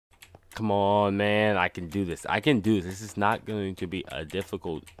Come on, man. I can do this. I can do this. This is not going to be a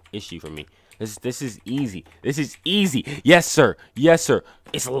difficult issue for me. This is easy. This is easy. Yes, sir. Yes, sir.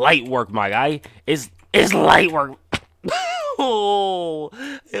 It's light work, my guy. It's light work. Oh,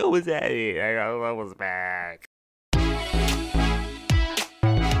 it was at it. I was back.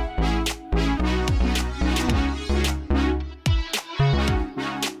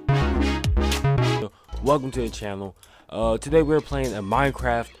 Welcome to the channel. Today we're playing a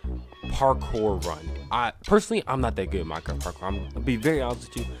Minecraft parkour run. Personally, I'm not that good at Minecraft parkour. I'm gonna be very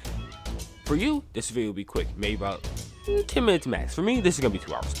honest with you. For you, this video will be quick, maybe about 10 minutes max. For me, this is gonna be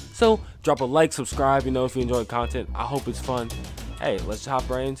 2 hours. So drop a like, subscribe, you know, if you enjoy the content. I hope it's fun. Hey, let's hop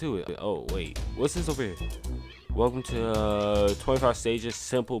right into it. Oh wait, what's this over here? Welcome to 25 stages,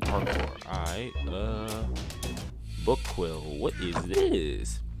 simple parkour. Alright, book quill. What is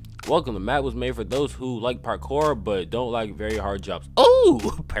this? Welcome. The map was made for those who like parkour but don't like very hard jumps.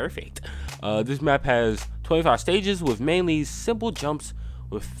 Oh, perfect. This map has 25 stages with mainly simple jumps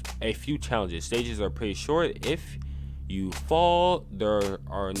with a few challenges. Stages are pretty short. If you fall, there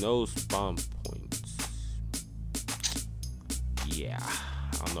are no spawn points. Yeah,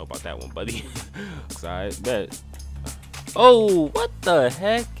 I don't know about that one, buddy. Cause I bet. Oh, what the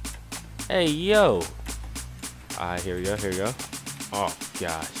heck? Hey, yo. Alright, here we go. Here we go. Oh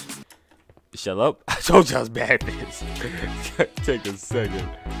gosh. Shut up. I told you I was bad at this. Take a second.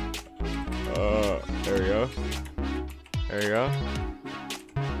 There we go. There we go.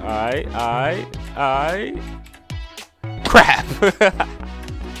 Alright. Crap!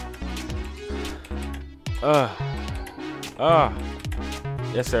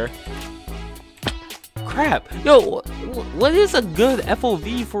 Yes, sir. Crap! Yo, what is a good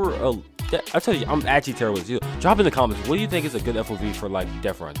FOV for a... I tell you, I'm actually terrible with you. Drop in the comments, what do you think is a good FOV for, like,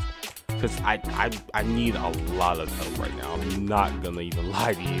 death runs? Because I need a lot of help right now. I'm not gonna even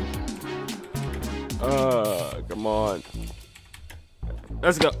lie to you. Come on.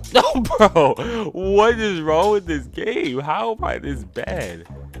 Let's go. No, bro. What is wrong with this game? How am I this bad?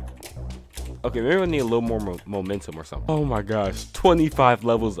 Okay, maybe I need a little more momentum or something. Oh my gosh. 25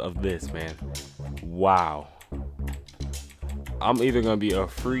 levels of this, man. Wow. I'm either gonna be a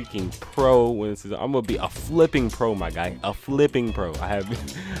freaking pro when this is. I'm gonna be a flipping pro, my guy. A flipping pro. I have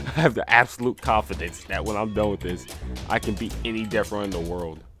the absolute confidence that when I'm done with this, I can beat any death run in the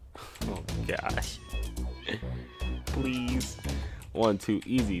world. Oh gosh. Please. 1, 2,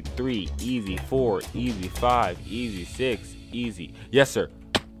 easy. 3, easy. 4, easy. 5, easy. 6, easy. Yes, sir.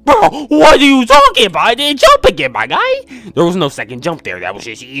 Bro, what are you talking about? I didn't jump again, my guy. There was no second jump there. That was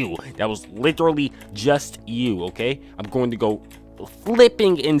just you. That was literally just you, okay? I'm going to go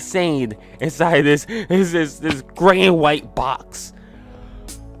flipping insane inside this gray and white box.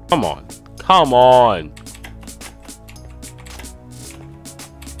 Come on. Come on.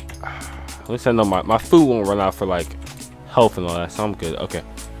 At least I know my food won't run out for, like, health and all that, so I'm good. Okay.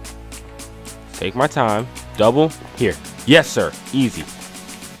 Take my time. Double. Here. Yes, sir. Easy.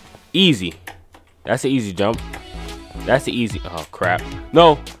 Easy. That's the easy jump. That's the easy. Oh crap.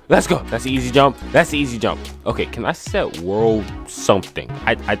 No. Let's go. That's the easy jump. That's the easy jump. Okay. Can I set world something?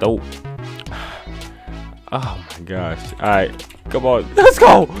 I don't. Oh my gosh. All right. Come on. Let's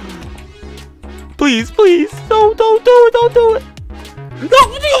go. Please. No. Don't do it. Don't do it.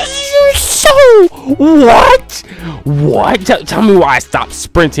 No. So what? What? Tell me why I stopped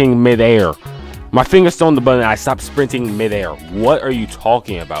sprinting midair. My finger's still on the button and I stopped sprinting midair. What are you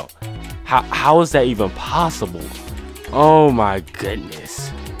talking about? How is that even possible? Oh my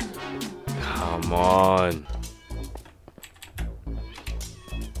goodness. Come on.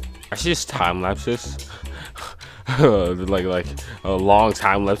 I should just time lapse this. like a long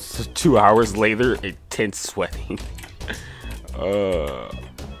time lapse, 2 hours later, intense sweating.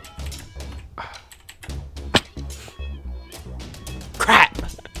 Crap.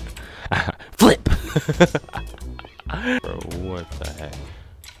 Flip. Bro, what the heck?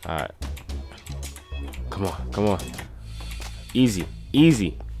 Alright. Come on. Easy.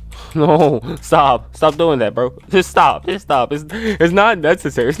 No, stop doing that, bro. Just stop. It's not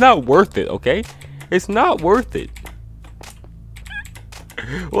necessary. It's not worth it, okay? It's not worth it.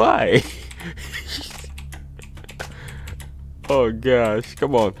 Why? Oh gosh,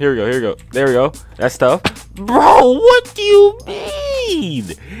 come on. Here we go. There we go. That's tough. Bro, what do you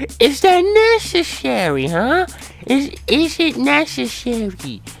mean? Is that necessary, huh? Is it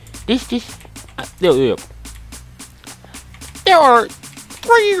necessary? There are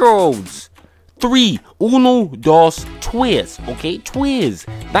 3-year-olds. 3. Uno, dos, tres. Okay, tres.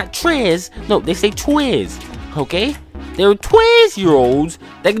 Not tres. No, they say tres. Okay? There are 12-year-olds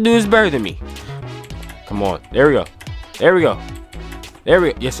that can do this better than me. Come on. There we go.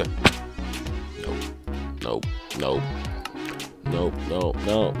 Yes, sir. Nope. Nope. Nope.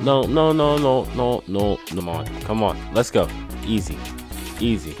 No. No. No. No. No. No. No. No. Come on. Come on. Let's go. Easy.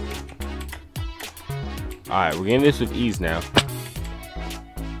 Easy. Alright, we're getting this with ease now.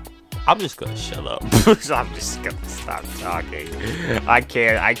 I'm just gonna shut up. I'm just gonna stop talking. I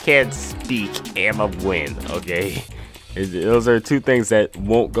can't speak and win, okay? Those are two things that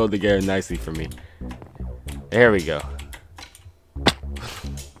won't go together nicely for me. There we go.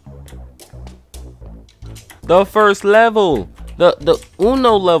 The first level. The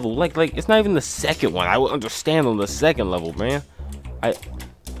Uno level. Like it's not even the second one. I would understand on the second level, man.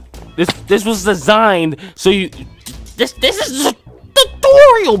 This was designed so you this is a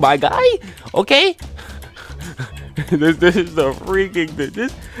tutorial, my guy. Okay? this is the freaking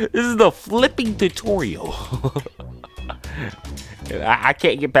this is the flipping tutorial. I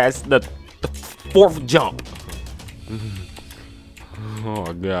can't get past the fourth jump.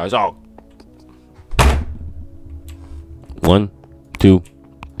 Oh gosh. Oh. 1, 2,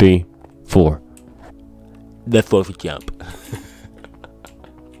 3, 4. The fourth jump.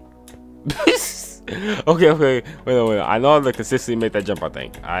 Okay. Wait. I know how to consistently make that jump. I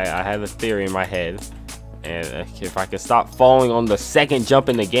think I had a theory in my head, and if I can stop falling on the second jump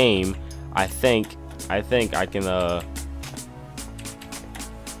in the game, I think I can.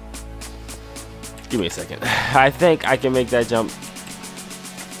 Give me a second. I think I can make that jump.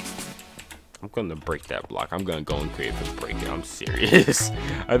 I'm gonna break that block. I'm gonna go and create for break it. I'm serious.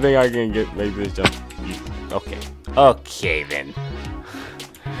 I think I can make this jump. Okay then.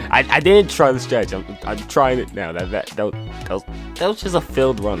 I didn't try the stretch. I'm trying it now. That was just a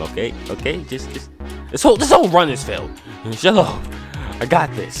failed run. Okay. Just this whole run is failed. Shut up. I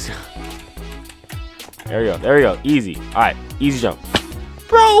got this. There we go. Easy. All right. Easy jump.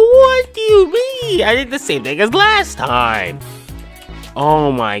 Bro, what do you mean? I did the same thing as last time.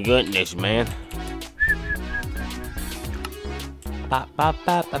 Oh my goodness, man.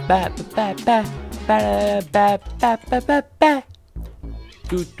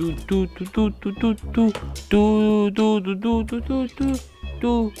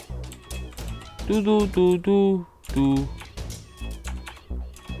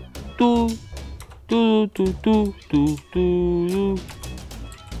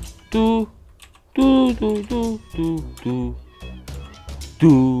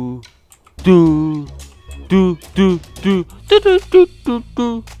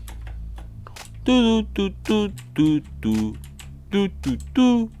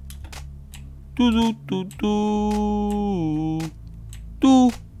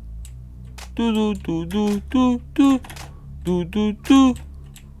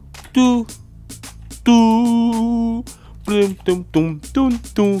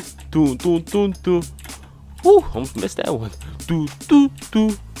 Woo, almost missed that one.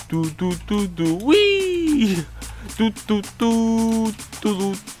 Wee.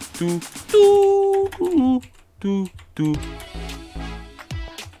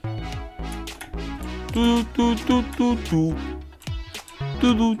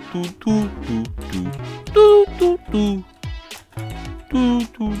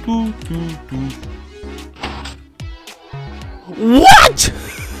 What?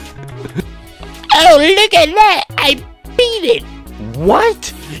 Oh, look at that! I beat it.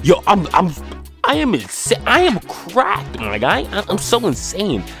 What? Yo, I am insane. I am cracked, my guy. I'm so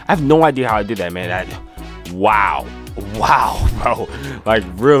insane. I have no idea how I did that, man. Wow, bro. Like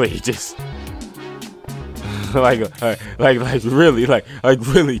really, just like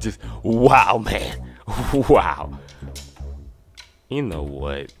really, just wow, man. Wow. You know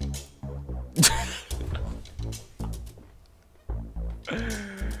what?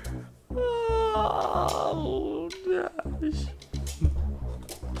 Oh gosh.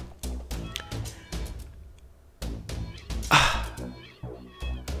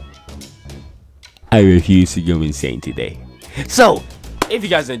 I refuse to go insane today. So, if you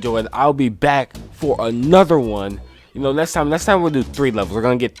guys enjoyed, I'll be back for another one. You know, next time we'll do 3 levels. We're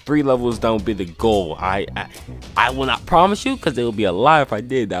gonna get 3 levels done. Will be the goal. I will not promise you, because it will be a lie if I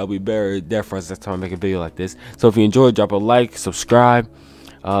did. That would be very different next time I make a video like this. So if you enjoyed, drop a like, subscribe,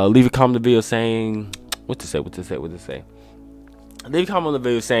 leave a comment on the video saying what to say. Leave a comment on the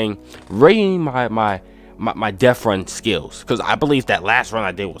video saying rating my death run skills, because I believe that last run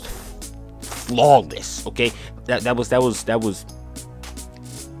I did was flawless. Okay, that was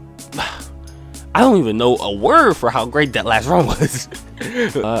I don't even know a word for how great that last run was.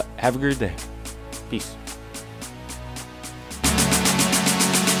 Have a great day. Peace.